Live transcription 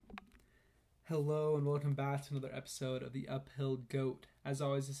Hello and welcome back to another episode of the Uphill Goat. As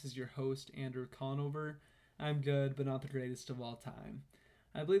always, this is your host, Andrew Conover. I'm good, but not the greatest of all time.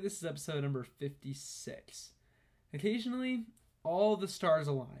 I believe this is episode number 56. Occasionally, all the stars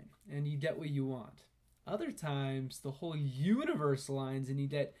align, and you get what you want. Other times, the whole universe aligns, and you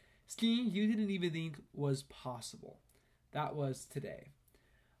get skiing you didn't even think was possible. That was today.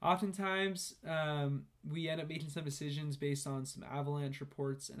 Oftentimes, we end up making some decisions based on some avalanche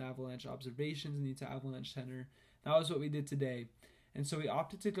reports and avalanche observations in the Utah Avalanche Center. That was what we did today. And so we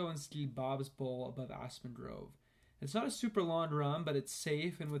opted to go and ski Bob's Bowl above Aspen Grove. It's not a super long run, but it's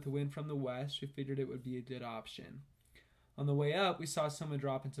safe, and with the wind from the west, we figured it would be a good option. On the way up, we saw someone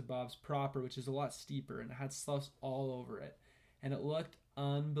drop into Bob's proper, which is a lot steeper, and it had sloughs all over it. And it looked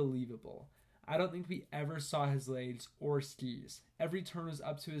unbelievable. I don't think we ever saw his legs or skis. Every turn was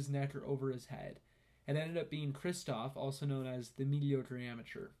up to his neck or over his head. It ended up being Christoph, also known as the mediocre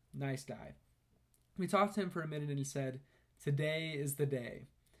amateur. Nice guy. We talked to him for a minute and he said, "Today is the day."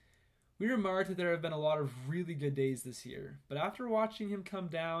 We remarked that there have been a lot of really good days this year, but after watching him come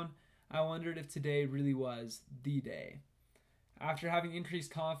down, I wondered if today really was the day. After having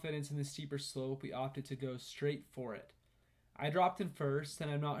increased confidence in the steeper slope, we opted to go straight for it. I dropped in first,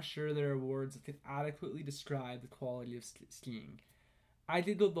 and I'm not sure there are words that can adequately describe the quality of skiing. I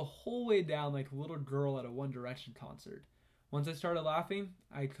giggled the whole way down like a little girl at a One Direction concert. Once I started laughing,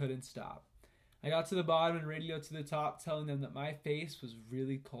 I couldn't stop. I got to the bottom and radioed to the top, telling them that my face was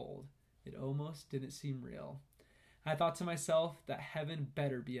really cold. It almost didn't seem real. I thought to myself that heaven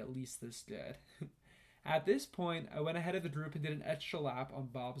better be at least this good. At this point, I went ahead of the group and did an extra lap on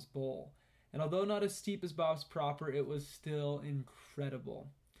Bob's Bowl. And although not as steep as Bob's proper, it was still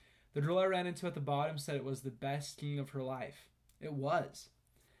incredible. The girl I ran into at the bottom said it was the best skiing of her life. It was.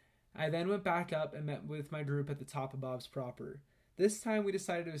 I then went back up and met with my group at the top of Bob's proper. This time we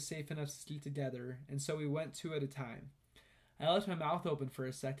decided it was safe enough to ski together, and so we went two at a time. I left my mouth open for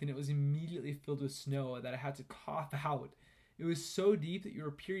a second. It was immediately filled with snow that I had to cough out. It was so deep that it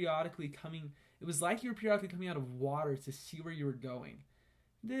was like you were periodically coming out of water to see where you were going.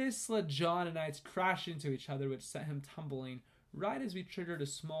 This led John and I to crash into each other, which sent him tumbling right as we triggered a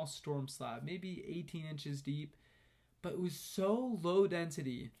small storm slab, maybe 18 inches deep, but it was so low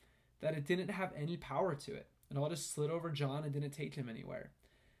density that it didn't have any power to it, and all just slid over John and didn't take him anywhere.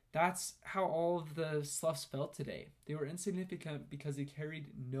 That's how all of the sloughs felt today. They were insignificant because they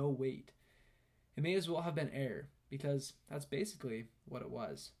carried no weight. It may as well have been air, because that's basically what it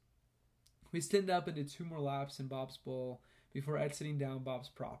was. We stinned up and did two more laps in Bob's Bowl before exiting down Bob's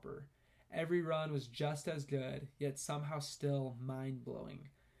proper. Every run was just as good, yet somehow still mind-blowing.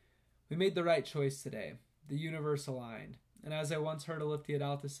 We made the right choice today. The universe aligned. And as I once heard Olivia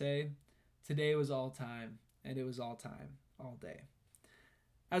Adalta say, today was all time, and it was all time, all day.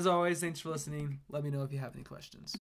 As always, thanks for listening. Let me know if you have any questions.